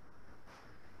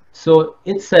 So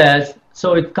it says,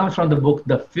 so it comes from the book,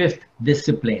 The Fifth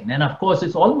Discipline. And of course,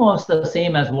 it's almost the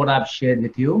same as what I've shared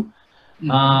with you.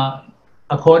 Mm-hmm.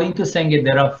 According to Senge,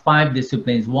 there are 5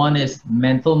 disciplines. One is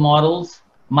mental models,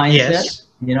 mindset, Yes.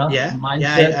 Yeah. Yeah.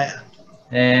 mindset.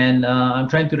 And I'm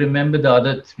trying to remember the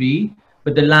other 3.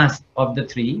 But the last of the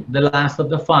 3, the last of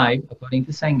the 5, according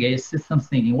to Senge, is systems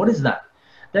thinking. What is that?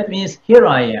 That means here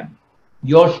I am,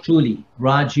 yours truly,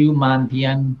 Raju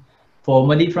Mandhyan,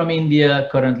 formerly from India,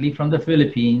 currently from the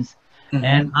Philippines, Mm-hmm.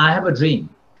 and I have a dream.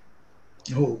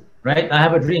 Oh. right? I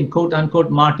have a dream, quote unquote,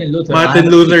 Martin Luther. Martin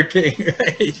Luther King,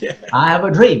 right? Yeah. I have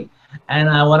a dream, and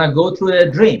I want to go through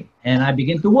that dream, and I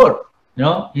begin to work.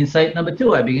 Insight number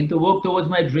two, I begin to work towards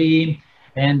my dream,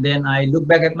 and then I look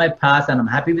back at my past, and I'm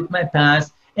happy with my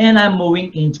past, and I'm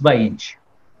moving inch by inch.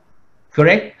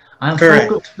 Correct? I'm Correct.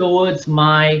 focused towards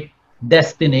my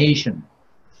destination.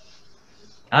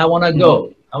 I want to Mhm.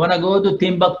 go. I want to go to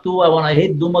Timbuktu. I want to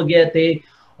hit Dumaguete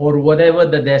or whatever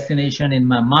the destination in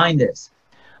my mind is.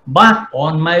 But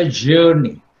on my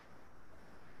journey,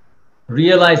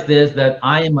 realize this, that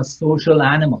I am a social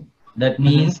animal. That Mhm.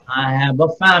 means I have a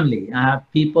family. I have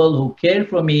people who care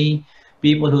for me,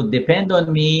 people who depend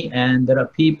on me, and there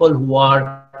are people who are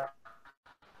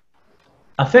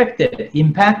affected,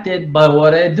 impacted by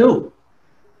what I do,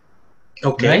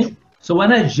 Okay. right? So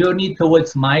when I journey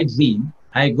towards my dream,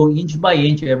 I go inch by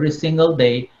inch every single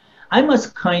day. I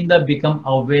must kind of become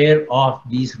aware of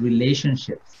these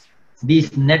relationships,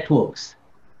 these networks,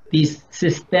 these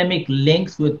systemic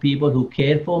links with people who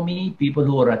care for me, people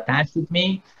who are attached with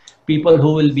me, people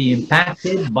who will be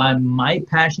impacted by my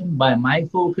passion, by my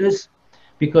focus,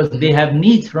 because they Mhm. have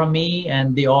needs from me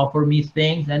and they offer me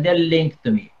things and they're linked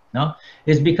to me. No,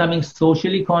 it's becoming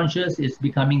socially conscious, it's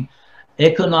becoming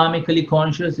economically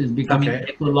conscious, it's becoming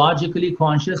Okay. ecologically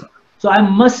conscious. So I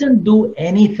mustn't do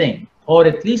anything, or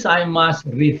at least I must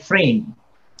refrain,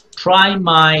 try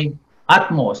my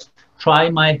utmost, try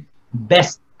my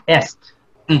bestest,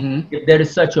 Mhm. if there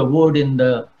is such a word in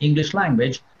the English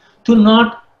language, to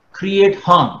not create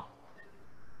harm.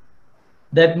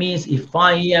 That means if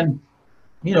I am,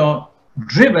 you know,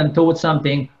 driven towards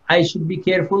something, I should be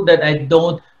careful that I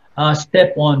don't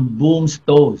step on boom's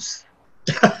toes.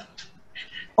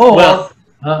 Well,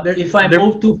 Or there, if I there.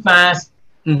 move too fast,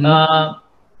 Mhm. uh,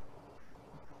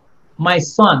 my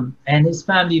son and his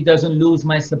family doesn't lose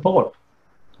my support,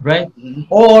 right? Mhm.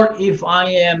 Or if I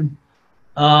am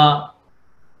uh,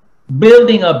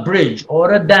 building a bridge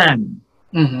or a dam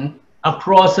Mhm.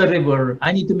 across a river,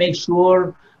 I need to make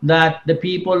sure that the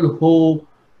people who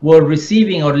were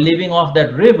receiving or living off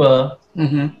that river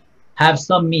Mhm. have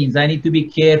some means. I need to be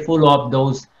careful of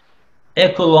those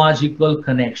ecological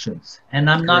connections. And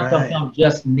I'm not talking Right. of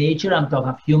just nature, I'm talking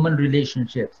of human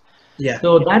relationships. Yeah.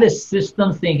 So that is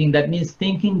system thinking. That means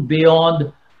thinking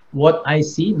beyond what I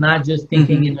see, not just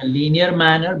thinking Mhm. in a linear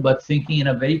manner, but thinking in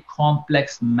a very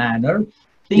complex manner,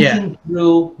 Yeah. thinking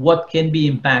through what can be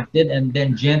impacted and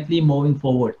then gently moving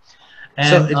forward.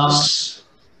 So And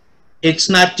it's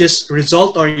not just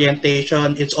result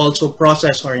orientation, it's also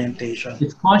process orientation.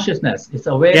 it's consciousness, it's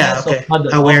Yeah, awareness of okay. other,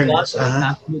 of the Awareness. other, it's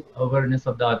Uh-huh. absolute awareness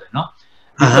of the other, no?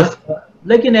 Uh-huh. Because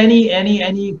like in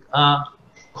any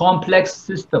complex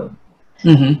system,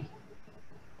 Mhm.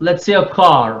 let's say a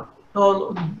car,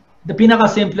 so the pinaka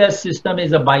simplest system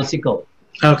is a bicycle,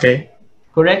 Okay.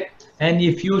 correct? And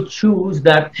if you choose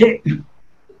that, hey,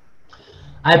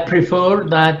 I prefer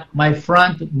that my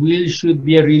front wheel should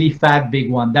be a really fat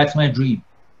big one, that's my dream,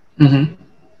 Mhm.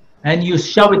 and you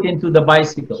shove it into the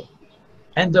bicycle,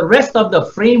 and the rest of the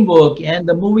framework and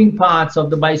the moving parts of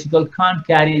the bicycle can't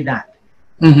carry that,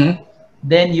 Mhm.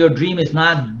 then your dream is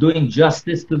not doing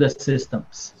justice to the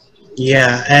systems.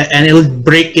 Yeah, and it'll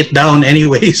break it down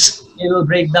anyways. It will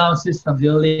break down systems, it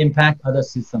will impact other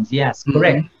systems. Yes,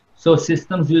 correct. Mhm. So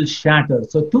systems will shatter.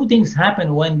 So two things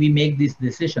happen when we make these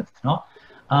decisions. No,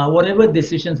 whatever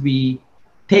decisions we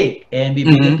take and we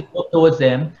begin Mhm. to work towards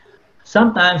them,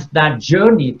 sometimes that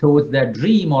journey towards that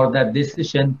dream or that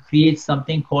decision creates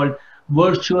something called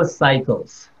virtuous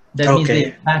cycles. That means the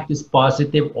Okay. impact is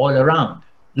positive all around.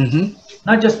 Mhm.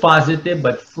 Not just positive,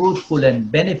 but fruitful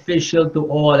and beneficial to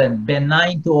all and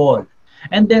benign to all.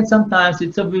 And then sometimes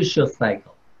it's a vicious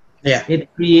cycle. Yeah.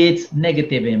 It creates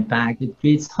negative impact, it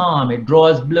creates harm, it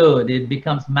draws blood, it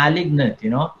becomes malignant.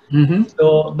 Mhm.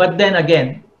 So, but then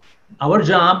again, our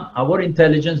job, our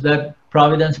intelligence that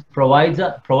Providence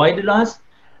provided us,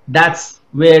 that's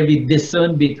where we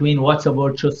discern between what's a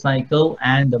virtuous cycle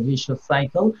and a vicious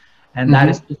cycle, and that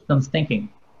Mhm. is systems thinking.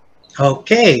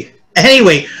 Okay.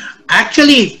 Anyway,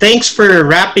 actually, thanks for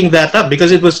wrapping that up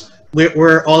because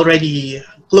we're already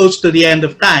close to the end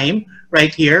of time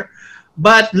right here.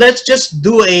 But let's just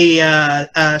do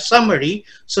a summary.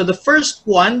 So the first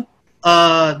one,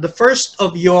 the first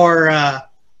of your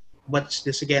what's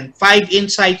this again? 5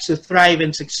 insights to thrive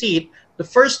and succeed. The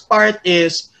first part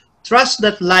is trust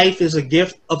that life is a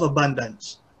gift of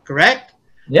abundance. Correct?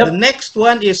 The Yep. next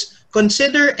one is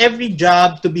consider every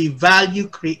job to be value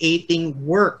creating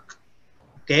work.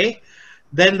 Okay?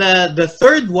 Then the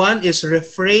third one is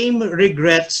reframe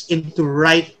regrets into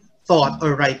right thought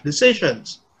or right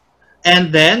decisions.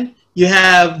 And then You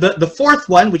have the fourth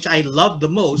one, which I love the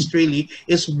most, really,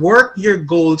 is work your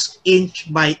goals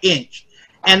inch by inch.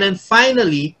 And then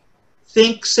finally,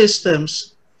 think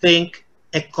systems, think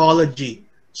ecology.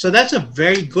 So that's a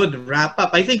very good wrap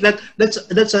up. I think that's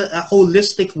a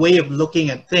holistic way of looking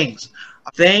at things.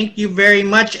 Thank you very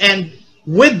much. And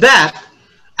with that,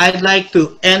 I'd like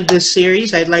to end this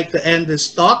series. I'd like to end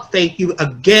this talk. Thank you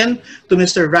again to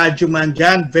Mr. Raju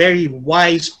Mandhyan, very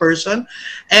wise person.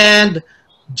 And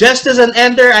just as an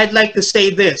ender, I'd like to say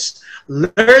this: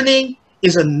 learning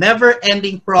is a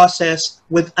never-ending process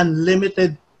with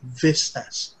unlimited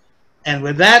vistas. And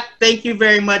with that, thank you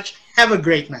very much. Have a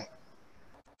great night.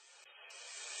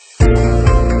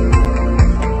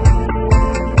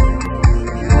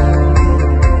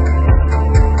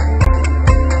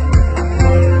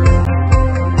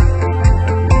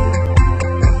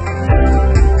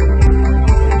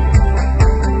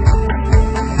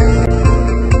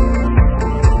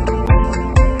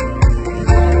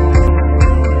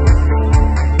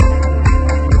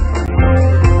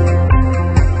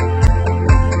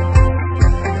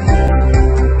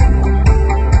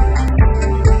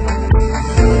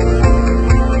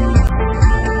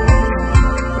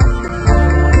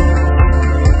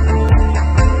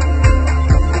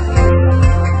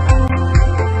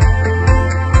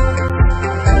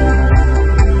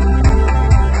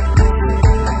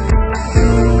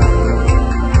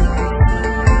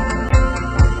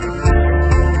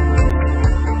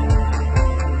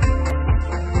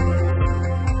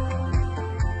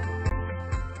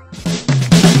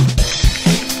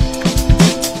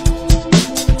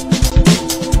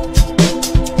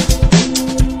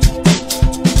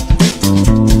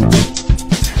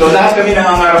 So lahat kami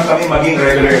nangangarap kami maging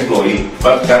regular employee,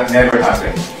 but that never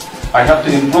happened. I have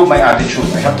to improve my attitude.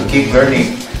 I have to keep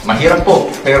learning. Mahirap po,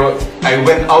 pero I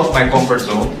went out my comfort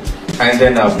zone, and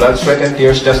then blood, sweat, and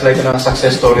tears, just like a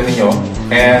success story ninyo,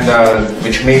 and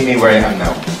which made me where I am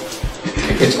now.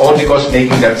 It's all because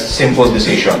making that simple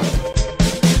decision.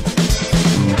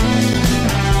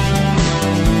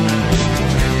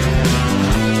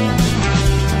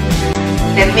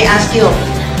 Let me ask you,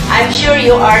 I'm sure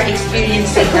you are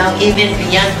experiencing now even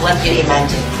beyond what you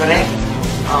imagined, correct?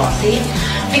 Oh, see?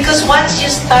 Because once you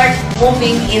start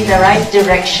moving in the right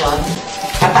direction,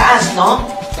 pataas, no?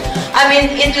 I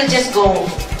mean, it will just go,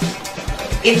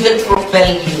 it will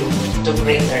propel you to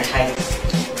greater heights.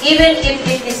 Even if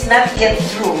it is not yet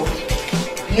true,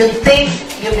 you think,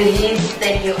 you believe,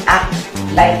 then you act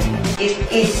like it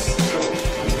is true.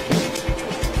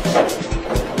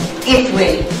 It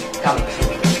will come true.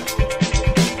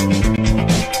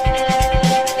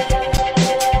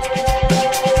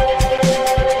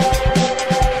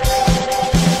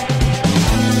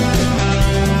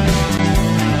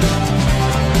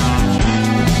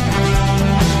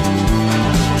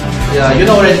 You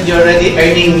know you're already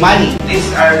earning money. These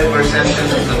are the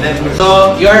perceptions of the members.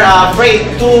 So you're afraid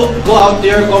to go out to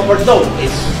your comfort zone.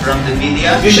 It's from the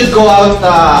media. You should go out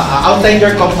outside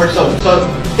your comfort zone. So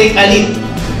take a leap.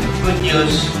 Good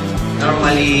news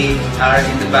normally are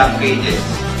in the back pages.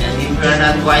 And if we are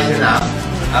not wise enough,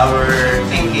 our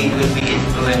thinking will be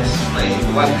influenced by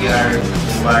what we are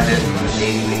bombarded on a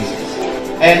daily basis.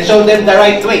 And show them the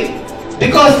right way.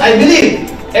 Because I believe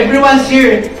everyone's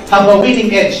here have a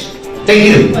winning edge. Thank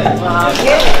you. Wow.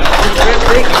 Yeah.